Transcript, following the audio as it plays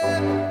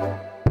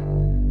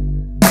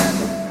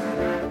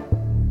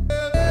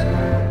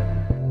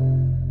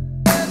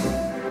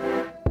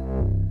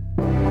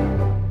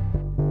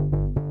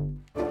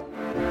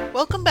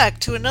Welcome back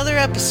to another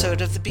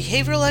episode of the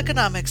Behavioral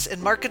Economics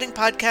and Marketing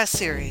Podcast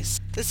series.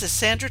 This is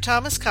Sandra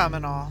Thomas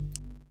Comenall.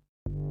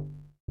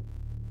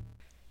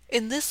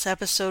 In this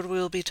episode, we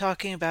will be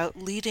talking about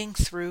leading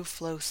through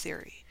flow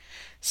theory.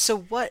 So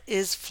what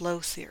is flow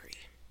theory?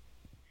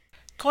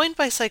 Coined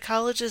by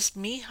psychologist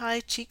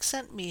Mihai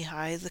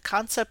Csikszentmihalyi, the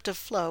concept of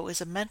flow is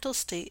a mental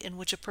state in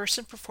which a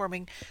person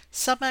performing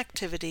some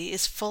activity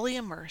is fully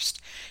immersed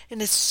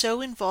and is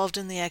so involved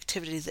in the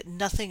activity that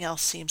nothing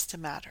else seems to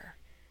matter.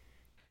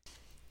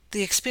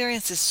 The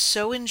experience is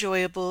so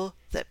enjoyable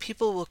that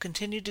people will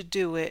continue to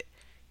do it,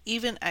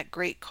 even at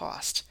great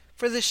cost,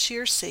 for the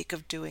sheer sake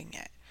of doing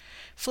it.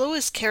 Flow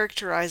is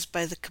characterized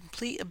by the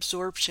complete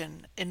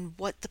absorption in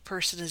what the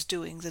person is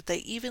doing that they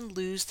even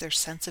lose their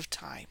sense of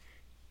time.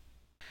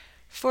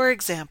 For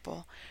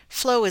example,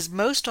 flow is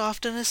most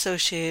often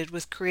associated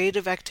with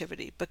creative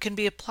activity, but can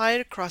be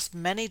applied across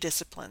many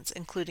disciplines,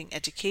 including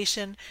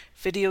education,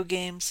 video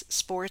games,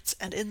 sports,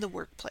 and in the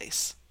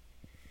workplace.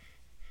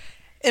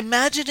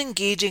 Imagine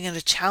engaging in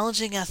a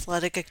challenging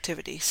athletic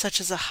activity, such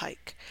as a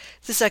hike.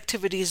 This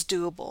activity is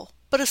doable,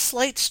 but a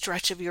slight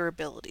stretch of your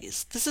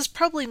abilities. This is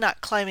probably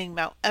not climbing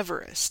Mount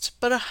Everest,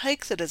 but a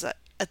hike that is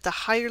at the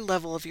higher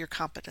level of your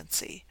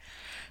competency.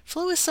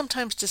 Flow is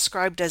sometimes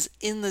described as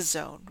in the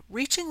zone.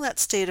 Reaching that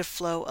state of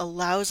flow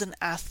allows an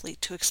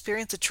athlete to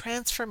experience a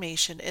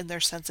transformation in their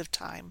sense of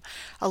time,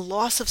 a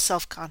loss of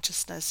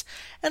self-consciousness,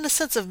 and a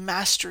sense of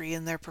mastery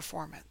in their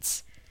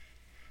performance.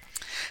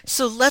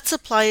 So let's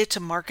apply it to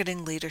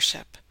marketing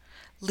leadership.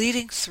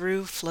 Leading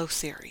through flow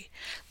theory.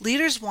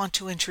 Leaders want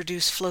to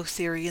introduce flow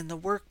theory in the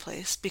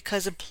workplace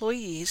because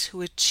employees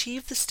who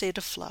achieve the state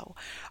of flow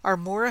are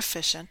more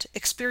efficient,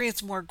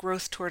 experience more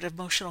growth toward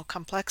emotional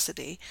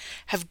complexity,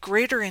 have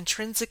greater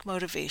intrinsic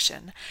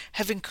motivation,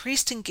 have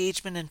increased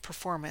engagement and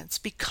performance,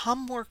 become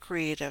more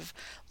creative,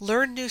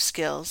 learn new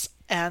skills,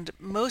 and,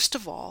 most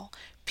of all,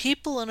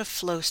 people in a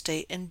flow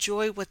state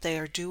enjoy what they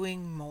are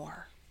doing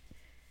more.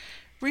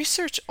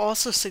 Research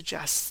also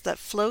suggests that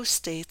flow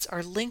states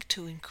are linked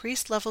to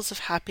increased levels of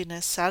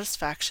happiness,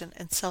 satisfaction,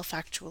 and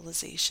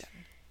self-actualization.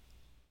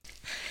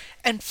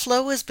 And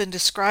flow has been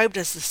described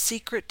as the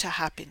secret to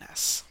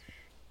happiness.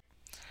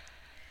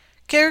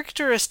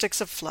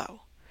 Characteristics of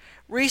flow.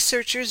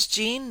 Researchers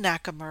Jean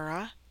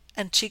Nakamura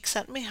and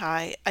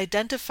Csikszentmihalyi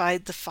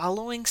identified the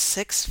following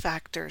 6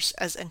 factors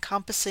as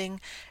encompassing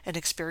an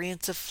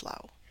experience of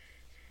flow.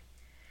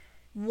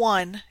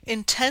 1.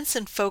 Intense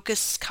and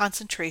focused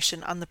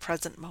concentration on the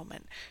present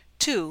moment.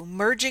 2.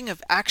 Merging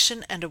of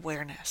action and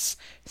awareness.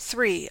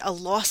 3. A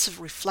loss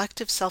of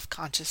reflective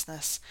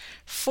self-consciousness.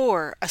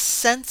 4. A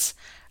sense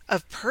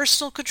of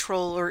personal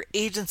control or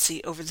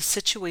agency over the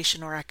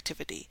situation or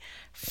activity.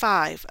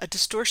 5. A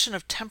distortion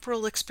of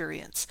temporal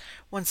experience.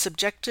 One's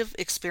subjective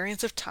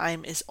experience of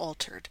time is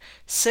altered.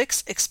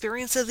 6.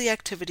 Experience of the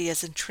activity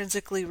as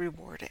intrinsically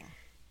rewarding.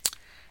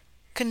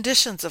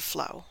 Conditions of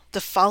flow. The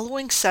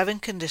following 7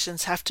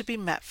 conditions have to be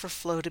met for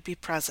flow to be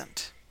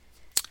present.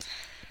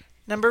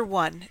 Number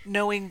 1,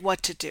 knowing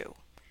what to do.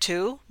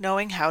 2,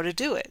 knowing how to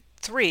do it.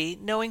 3,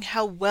 knowing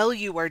how well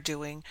you are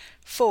doing.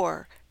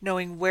 4,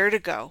 knowing where to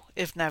go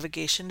if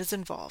navigation is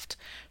involved.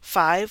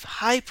 5,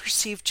 high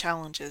perceived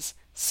challenges.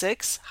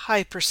 6,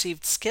 high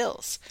perceived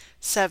skills.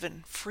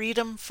 7,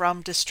 freedom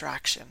from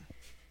distraction.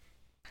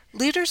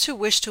 Leaders who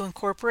wish to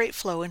incorporate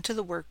flow into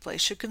the workplace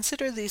should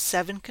consider these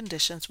 7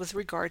 conditions with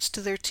regards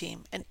to their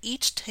team and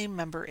each team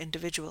member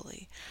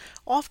individually.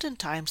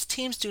 Oftentimes,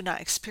 teams do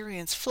not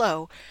experience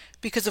flow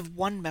because of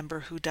one member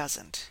who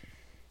doesn't.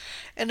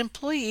 An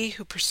employee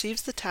who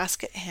perceives the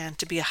task at hand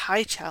to be a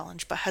high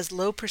challenge but has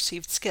low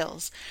perceived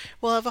skills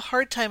will have a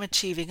hard time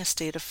achieving a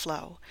state of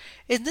flow.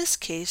 In this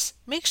case,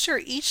 make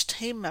sure each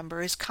team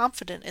member is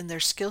confident in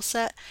their skill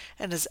set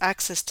and has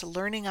access to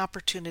learning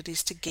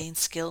opportunities to gain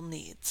skill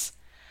needs.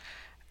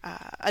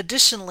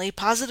 Additionally,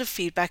 positive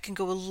feedback can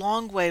go a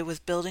long way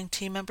with building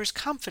team members'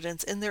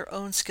 confidence in their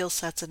own skill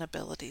sets and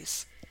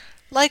abilities.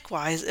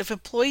 Likewise, if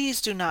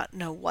employees do not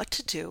know what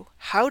to do,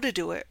 how to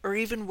do it, or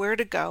even where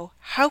to go,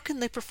 how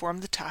can they perform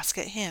the task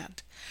at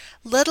hand,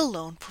 let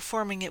alone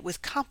performing it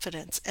with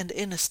confidence and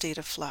in a state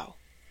of flow?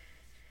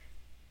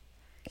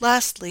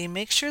 Lastly,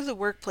 make sure the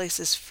workplace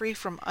is free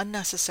from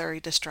unnecessary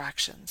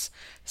distractions.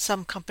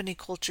 Some company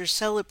cultures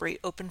celebrate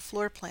open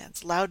floor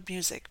plans, loud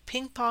music,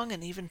 ping pong,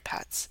 and even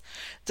pets.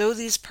 Though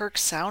these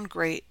perks sound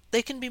great,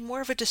 they can be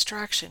more of a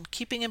distraction,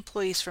 keeping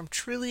employees from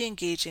truly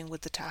engaging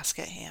with the task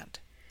at hand.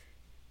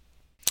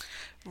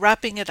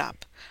 Wrapping it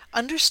up,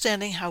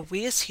 understanding how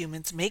we as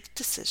humans make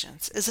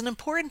decisions is an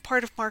important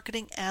part of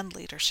marketing and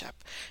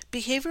leadership.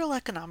 Behavioral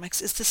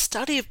economics is the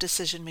study of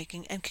decision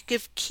making and can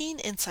give keen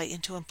insight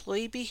into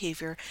employee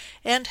behavior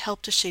and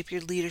help to shape your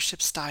leadership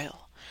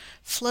style.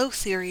 Flow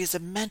theory is a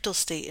mental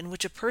state in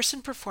which a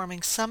person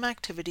performing some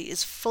activity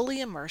is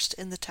fully immersed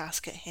in the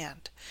task at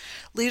hand.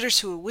 Leaders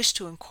who wish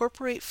to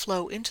incorporate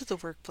flow into the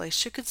workplace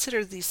should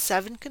consider these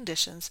 7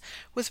 conditions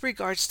with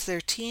regards to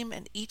their team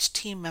and each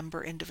team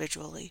member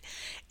individually.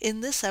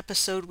 In this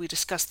episode, we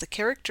discuss the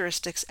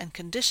characteristics and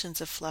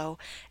conditions of flow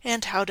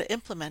and how to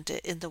implement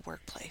it in the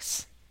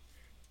workplace.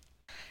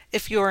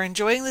 If you are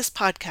enjoying this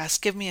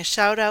podcast, give me a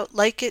shout out,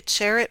 like it,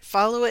 share it,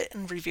 follow it,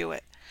 and review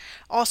it.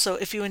 Also,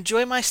 if you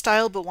enjoy my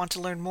style but want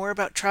to learn more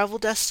about travel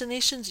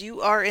destinations,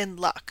 you are in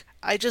luck.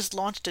 I just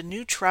launched a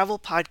new travel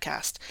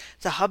podcast,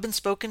 the Hub and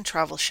Spoken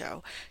Travel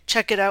Show.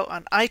 Check it out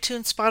on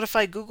iTunes,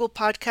 Spotify, Google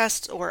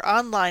Podcasts, or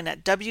online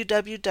at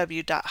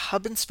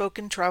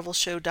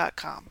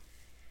www.hubandspokentravelshow.com.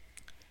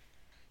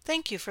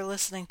 Thank you for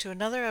listening to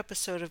another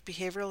episode of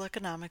Behavioral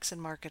Economics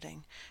and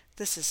Marketing.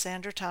 This is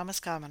Sandra Thomas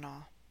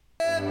Kamenol.